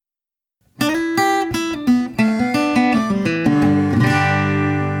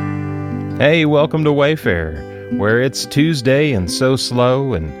Hey, welcome to Wayfarer, where it's Tuesday and so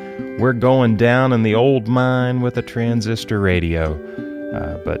slow, and we're going down in the old mine with a transistor radio,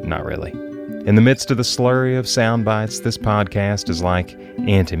 but not really. In the midst of the slurry of sound bites, this podcast is like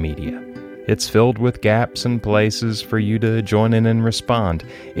antimedia. It's filled with gaps and places for you to join in and respond.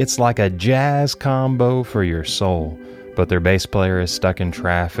 It's like a jazz combo for your soul, but their bass player is stuck in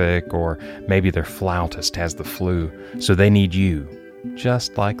traffic, or maybe their flautist has the flu, so they need you.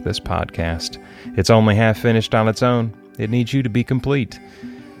 Just like this podcast. It's only half finished on its own. It needs you to be complete.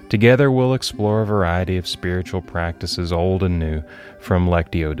 Together we'll explore a variety of spiritual practices, old and new, from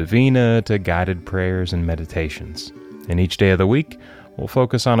lectio divina to guided prayers and meditations. And each day of the week, we'll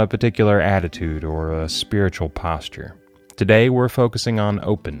focus on a particular attitude or a spiritual posture. Today we're focusing on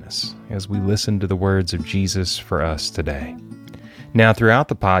openness as we listen to the words of Jesus for us today. Now, throughout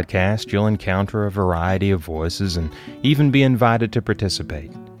the podcast, you'll encounter a variety of voices and even be invited to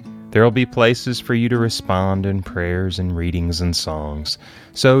participate. There will be places for you to respond in prayers and readings and songs.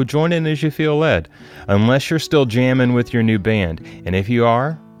 So join in as you feel led, unless you're still jamming with your new band. And if you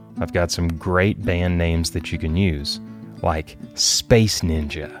are, I've got some great band names that you can use, like Space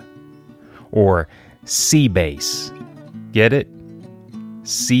Ninja or Sea Bass. Get it?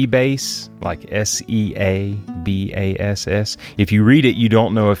 Sea Bass, like Seabass. If you read it, you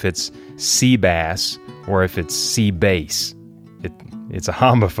don't know if it's sea bass or if it's sea bass. It's a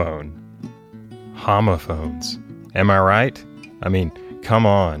homophone. Homophones. Am I right? I mean, come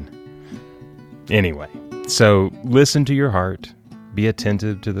on. Anyway, so listen to your heart. Be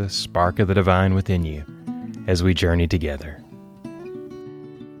attentive to the spark of the divine within you as we journey together.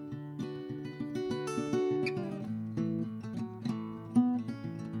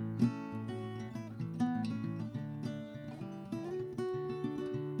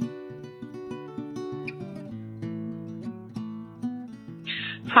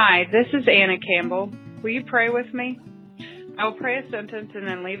 Hi, this is Anna Campbell. Will you pray with me? I will pray a sentence and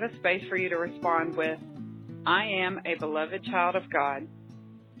then leave a space for you to respond with, I am a beloved child of God.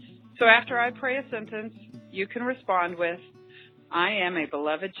 So after I pray a sentence, you can respond with, I am a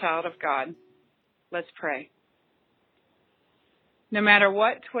beloved child of God. Let's pray. No matter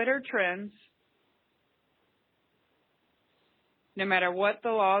what Twitter trends, no matter what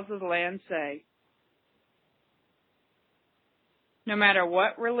the laws of the land say, no matter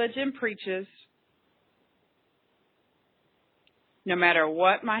what religion preaches, no matter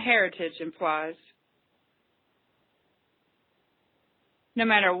what my heritage implies, no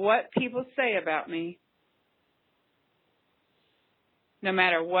matter what people say about me, no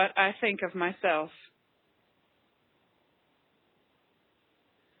matter what I think of myself,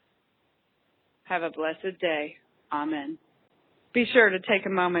 have a blessed day. Amen. Be sure to take a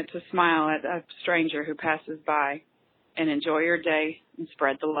moment to smile at a stranger who passes by. And enjoy your day and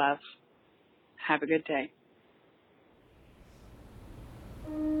spread the love. Have a good day.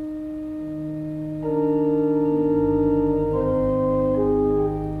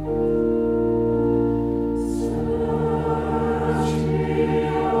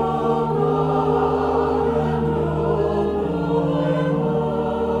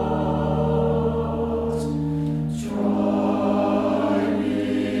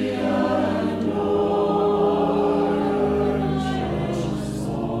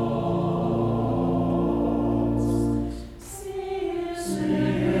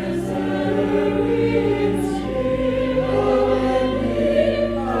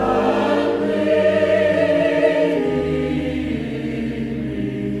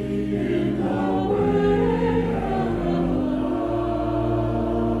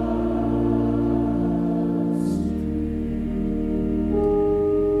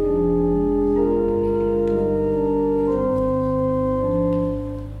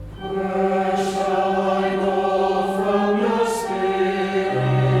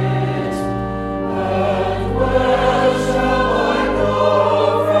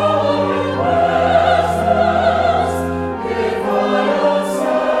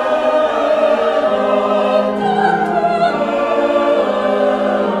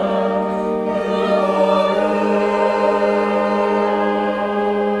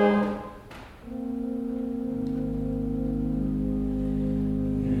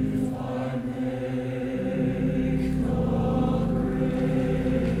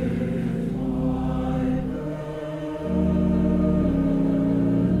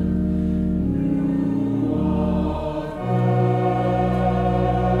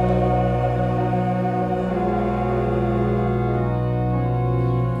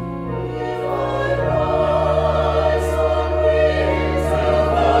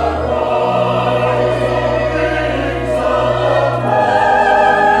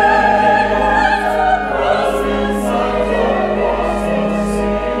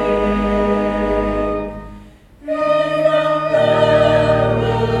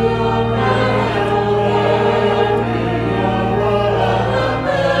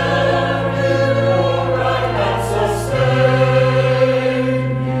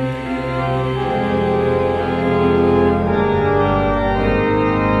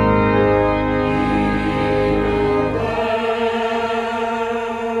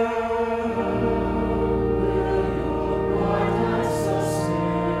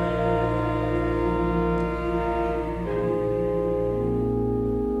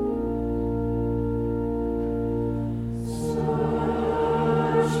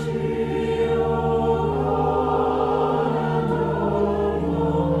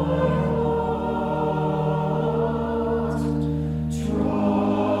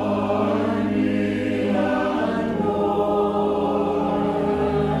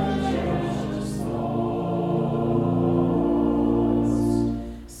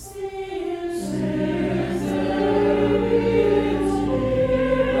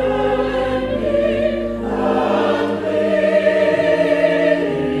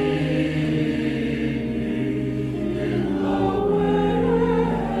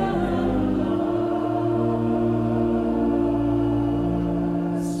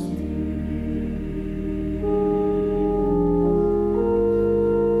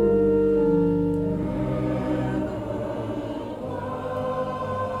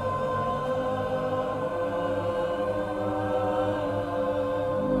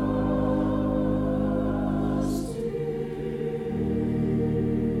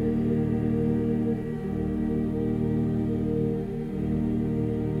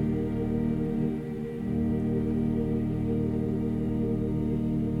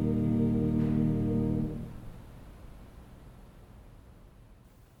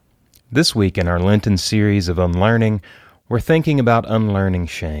 This week in our Lenten series of unlearning, we're thinking about unlearning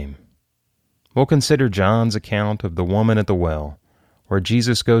shame. We'll consider John's account of the woman at the well, where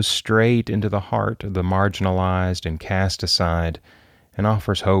Jesus goes straight into the heart of the marginalized and cast aside and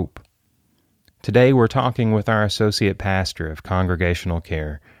offers hope. Today we're talking with our associate pastor of Congregational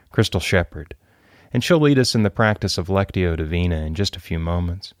Care, Crystal Shepherd, and she'll lead us in the practice of lectio divina in just a few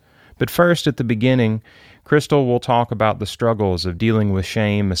moments. But first, at the beginning, Crystal will talk about the struggles of dealing with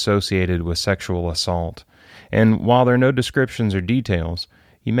shame associated with sexual assault. And while there are no descriptions or details,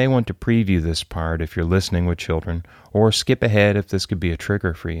 you may want to preview this part if you're listening with children, or skip ahead if this could be a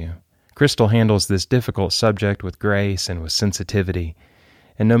trigger for you. Crystal handles this difficult subject with grace and with sensitivity.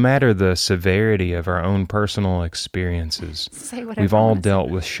 And no matter the severity of our own personal experiences, we've all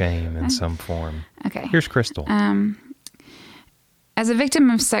dealt with shame in some form. Okay. Here's Crystal. As a victim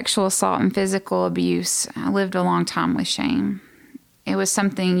of sexual assault and physical abuse, I lived a long time with shame. It was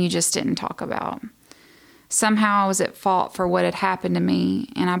something you just didn't talk about. Somehow I was at fault for what had happened to me,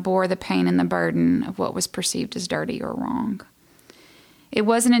 and I bore the pain and the burden of what was perceived as dirty or wrong. It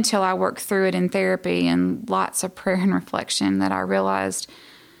wasn't until I worked through it in therapy and lots of prayer and reflection that I realized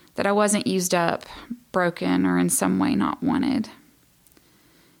that I wasn't used up, broken, or in some way not wanted.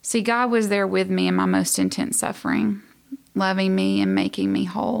 See, God was there with me in my most intense suffering, loving me and making me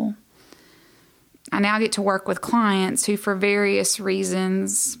whole. I now get to work with clients who, for various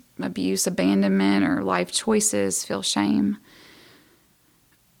reasons, abuse, abandonment, or life choices, feel shame.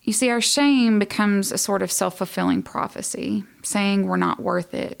 You see, our shame becomes a sort of self-fulfilling prophecy, saying we're not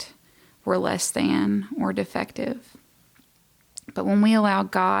worth it, we're less than, or defective. But when we allow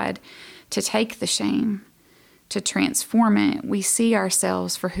God to take the shame, to transform it, we see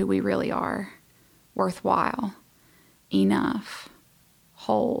ourselves for who we really are, worthwhile, enough,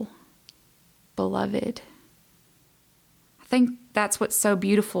 whole, beloved. I think that's what's so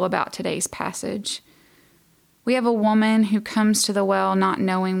beautiful about today's passage. We have a woman who comes to the well not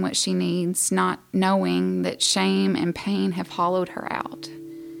knowing what she needs, not knowing that shame and pain have hollowed her out.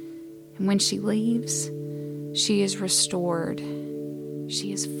 And when she leaves, she is restored.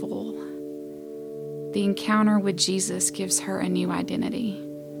 She is full. The encounter with Jesus gives her a new identity,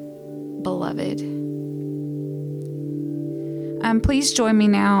 beloved. Please join me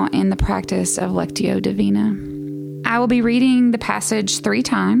now in the practice of lectio divina. I will be reading the passage 3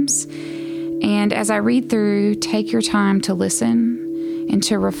 times, and as I read through, take your time to listen and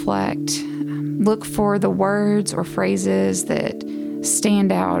to reflect. Look for the words or phrases that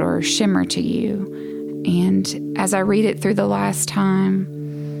stand out or shimmer to you. And as I read it through the last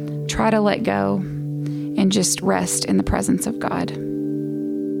time, try to let go and just rest in the presence of God.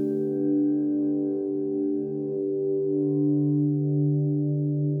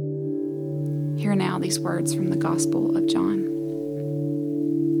 Hear now these words from the Gospel of John.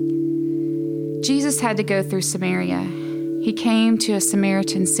 Jesus had to go through Samaria. He came to a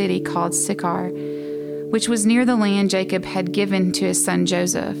Samaritan city called Sychar, which was near the land Jacob had given to his son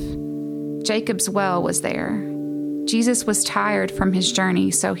Joseph. Jacob's well was there. Jesus was tired from his journey,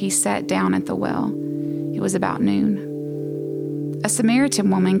 so he sat down at the well. It was about noon. A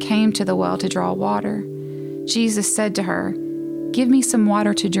Samaritan woman came to the well to draw water. Jesus said to her, "Give me some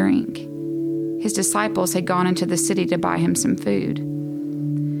water to drink." His disciples had gone into the city to buy him some food.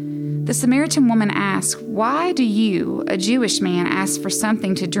 The Samaritan woman asked, "Why do you, a Jewish man, ask for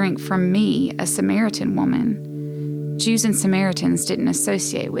something to drink from me, a Samaritan woman?" Jews and Samaritans didn't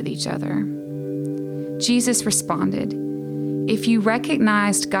associate with each other. Jesus responded, "If you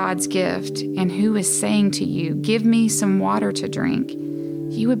recognized God's gift and who is saying to you, 'Give me some water to drink,'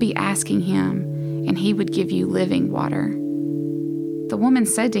 you would be asking him, and he would give you living water." The woman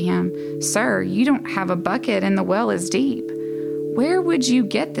said to him, "Sir, you don't have a bucket and the well is deep. Where would you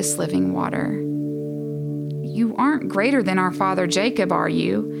get this living water? You aren't greater than our father Jacob, are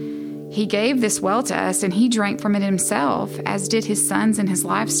you? He gave this well to us and he drank from it himself, as did his sons and his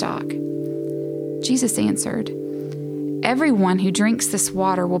livestock." Jesus answered, "Everyone who drinks this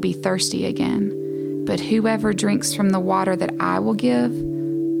water will be thirsty again, but whoever drinks from the water that I will give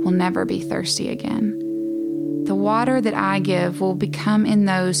will never be thirsty again. The water that I give will become in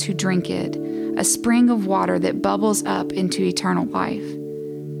those who drink it a spring of water that bubbles up into eternal life."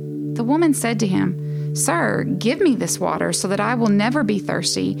 The woman said to him, "Sir, give me this water so that I will never be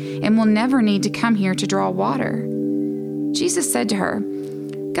thirsty and will never need to come here to draw water." Jesus said to her,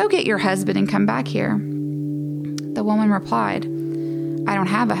 "Go get your husband and come back here." The woman replied, "I don't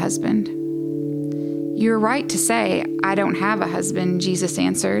have a husband." "You're right to say, 'I don't have a husband,'" Jesus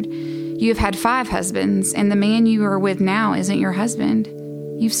answered. "You have had 5 husbands, and the man you are with now isn't your husband.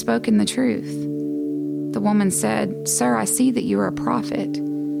 You've spoken the truth." The woman said, "Sir, I see that you are a prophet.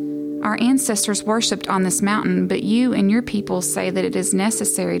 Our ancestors worshipped on this mountain, but you and your people say that it is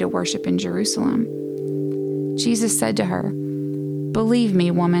necessary to worship in Jerusalem." Jesus said to her, "Believe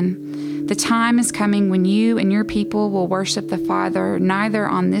me, woman, the time is coming when you and your people will worship the Father neither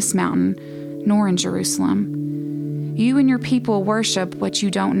on this mountain nor in Jerusalem. You and your people worship what you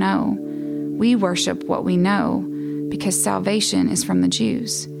don't know. We worship what we know, because salvation is from the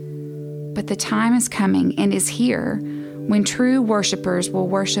Jews. But the time is coming and is here when true worshipers will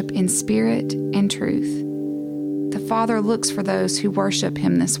worship in spirit and truth. The Father looks for those who worship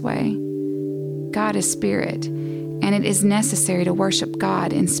him this way. God is spirit, and it is necessary to worship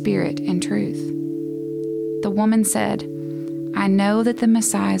God in spirit and truth." The woman said, "I know that the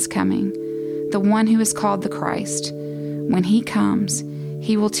Messiah is coming, the one who is called the Christ. When he comes,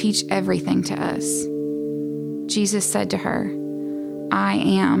 he will teach everything to us." Jesus said to her, "I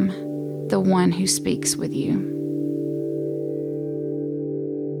am the one who speaks with you."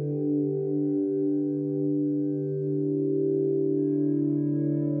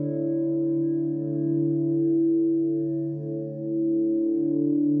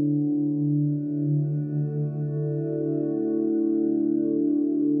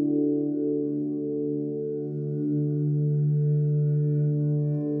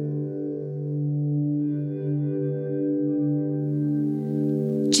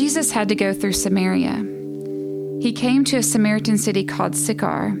 Jesus had to go through Samaria. He came to a Samaritan city called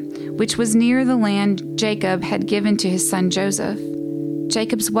Sychar, which was near the land Jacob had given to his son Joseph.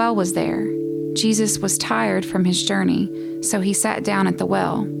 Jacob's well was there. Jesus was tired from his journey, so he sat down at the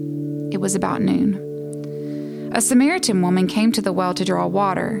well. It was about noon. A Samaritan woman came to the well to draw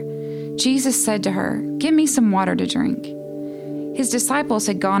water. Jesus said to her, "Give me some water to drink." His disciples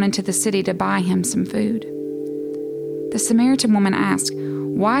had gone into the city to buy him some food. The Samaritan woman asked,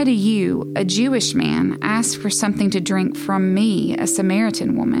 "Why do you, a Jewish man, ask for something to drink from me, a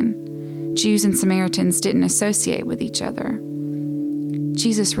Samaritan woman?" Jews and Samaritans didn't associate with each other.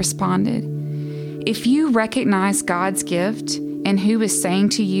 Jesus responded, "If you recognize God's gift and who is saying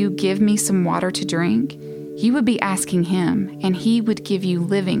to you, 'Give me some water to drink,' you would be asking him, and he would give you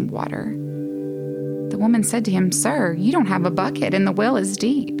living water." The woman said to him, "Sir, you don't have a bucket and the well is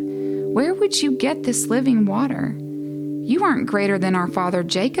deep. Where would you get this living water? You aren't greater than our father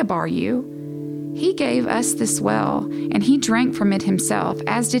Jacob, are you? He gave us this well, and he drank from it himself,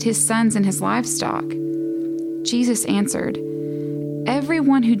 as did his sons and his livestock." Jesus answered,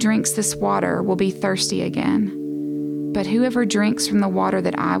 "Everyone who drinks this water will be thirsty again. But whoever drinks from the water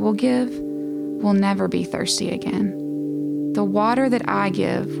that I will give will never be thirsty again. The water that I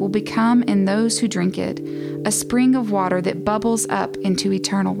give will become in those who drink it a spring of water that bubbles up into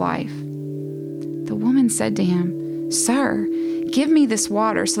eternal life." The woman said to him, "Sir, give me this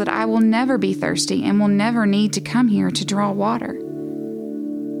water so that I will never be thirsty and will never need to come here to draw water."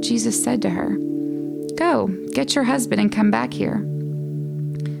 Jesus said to her, "Go, get your husband and come back here."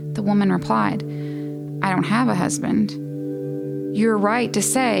 The woman replied, "I don't have a husband." "You're right to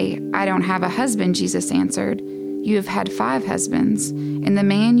say, 'I don't have a husband,'" Jesus answered. "You have had 5 husbands, and the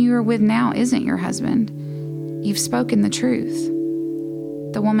man you are with now isn't your husband. You've spoken the truth."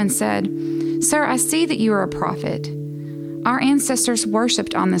 The woman said, "Sir, I see that you are a prophet. Our ancestors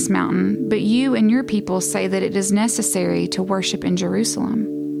worshipped on this mountain, but you and your people say that it is necessary to worship in Jerusalem."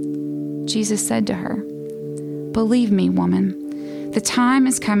 Jesus said to her, "Believe me, woman, the time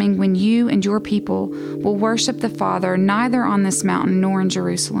is coming when you and your people will worship the Father neither on this mountain nor in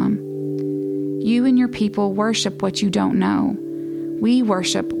Jerusalem. You and your people worship what you don't know. We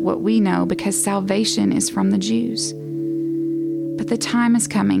worship what we know, because salvation is from the Jews. But the time is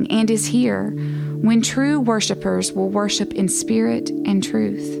coming and is here when true worshipers will worship in spirit and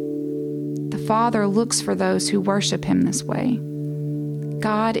truth. The Father looks for those who worship him this way.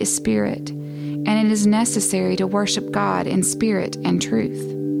 God is spirit, and it is necessary to worship God in spirit and truth."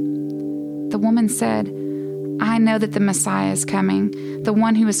 The woman said, "I know that the Messiah is coming, the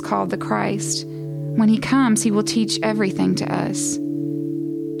one who is called the Christ. When he comes, he will teach everything to us."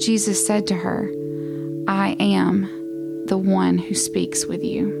 Jesus said to her, "I am the one who speaks with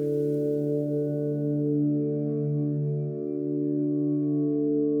you."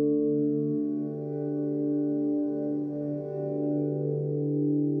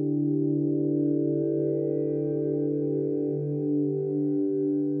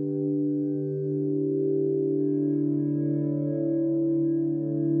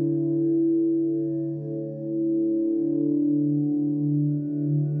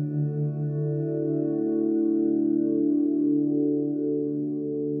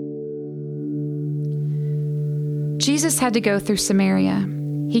 Jesus had to go through Samaria.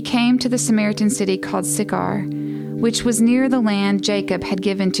 He came to the Samaritan city called Sychar, which was near the land Jacob had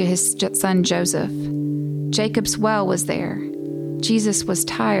given to his son Joseph. Jacob's well was there. Jesus was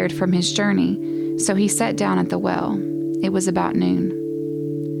tired from his journey, so he sat down at the well. It was about noon.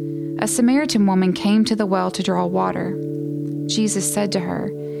 A Samaritan woman came to the well to draw water. Jesus said to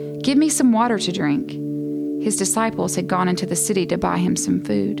her, "Give me some water to drink." His disciples had gone into the city to buy him some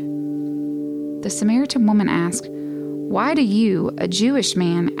food. The Samaritan woman asked, "Why do you, a Jewish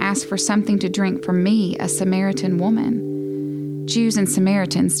man, ask for something to drink from me, a Samaritan woman?" Jews and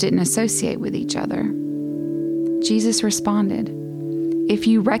Samaritans didn't associate with each other. Jesus responded, "If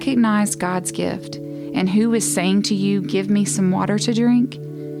you recognize God's gift and who is saying to you, 'Give me some water to drink,'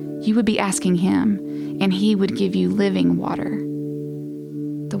 you would be asking him, and he would give you living water."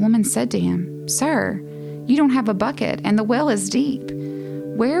 The woman said to him, "Sir, you don't have a bucket, and the well is deep.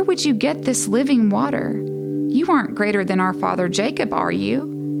 Where would you get this living water? You aren't greater than our father Jacob, are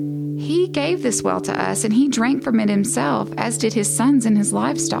you? He gave this well to us, and he drank from it himself, as did his sons and his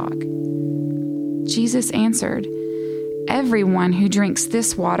livestock." Jesus answered, "Everyone who drinks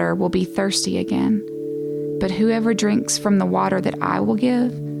this water will be thirsty again, but whoever drinks from the water that I will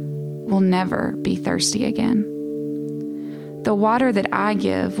give will never be thirsty again. The water that I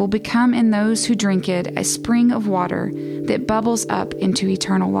give will become in those who drink it a spring of water that bubbles up into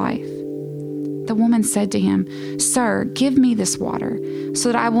eternal life." The woman said to him, "Sir, give me this water,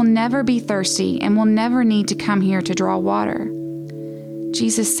 so that I will never be thirsty and will never need to come here to draw water."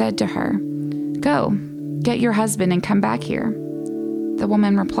 Jesus said to her, "Go, get your husband and come back here." The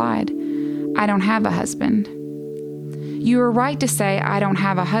woman replied, "I don't have a husband." "You are right to say, 'I don't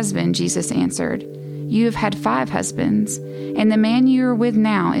have a husband,'" Jesus answered. "You have had 5 husbands, and the man you are with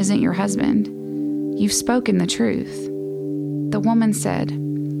now isn't your husband. You've spoken the truth." The woman said,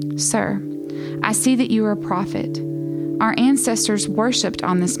 "Sir, I see that you are a prophet. Our ancestors worshipped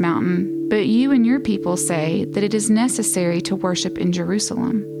on this mountain, but you and your people say that it is necessary to worship in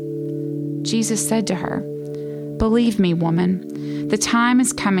Jerusalem." Jesus said to her, "Believe me, woman, the time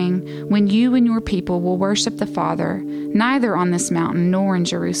is coming when you and your people will worship the Father, neither on this mountain nor in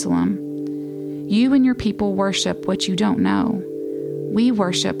Jerusalem. You and your people worship what you don't know. We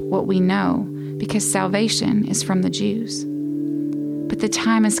worship what we know, because salvation is from the Jews. But the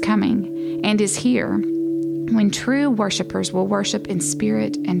time is coming, and is here, when true worshipers will worship in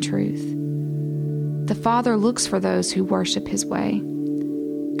spirit and truth. The Father looks for those who worship his way.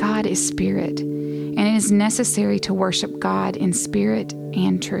 God is spirit, and it is necessary to worship God in spirit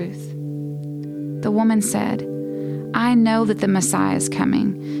and truth." The woman said, "I know that the Messiah is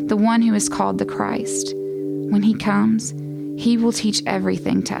coming, the one who is called the Christ. When he comes, he will teach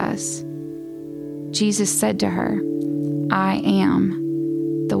everything to us." Jesus said to her, "I am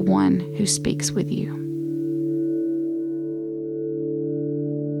the one who speaks with you."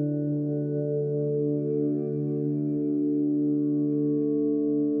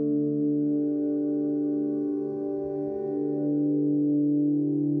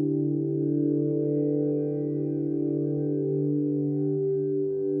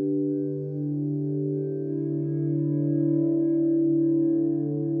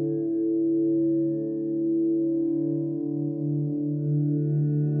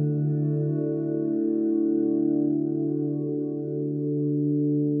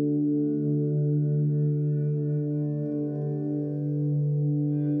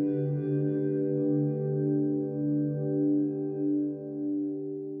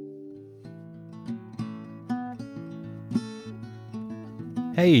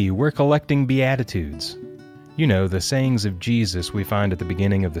 Hey, we're collecting beatitudes. You know, the sayings of Jesus we find at the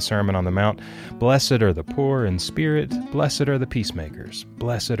beginning of the Sermon on the Mount. Blessed are the poor in spirit, blessed are the peacemakers,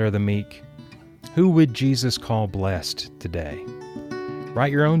 blessed are the meek. Who would Jesus call blessed today?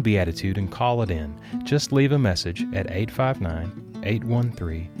 Write your own beatitude and call it in. Just leave a message at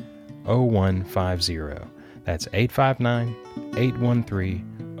 859-813-0150. That's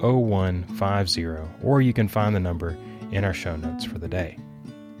 859-813-0150, or you can find the number in our show notes for the day.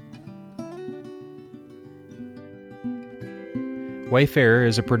 Wayfarer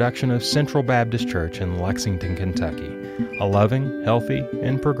is a production of Central Baptist Church in Lexington, Kentucky, a loving, healthy,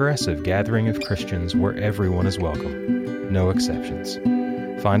 and progressive gathering of Christians where everyone is welcome, no exceptions.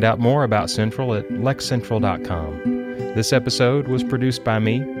 Find out more about Central at lexcentral.com. This episode was produced by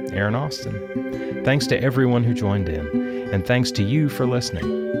me, Aaron Austin. Thanks to everyone who joined in, and thanks to you for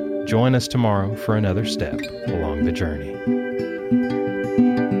listening. Join us tomorrow for another step along the journey.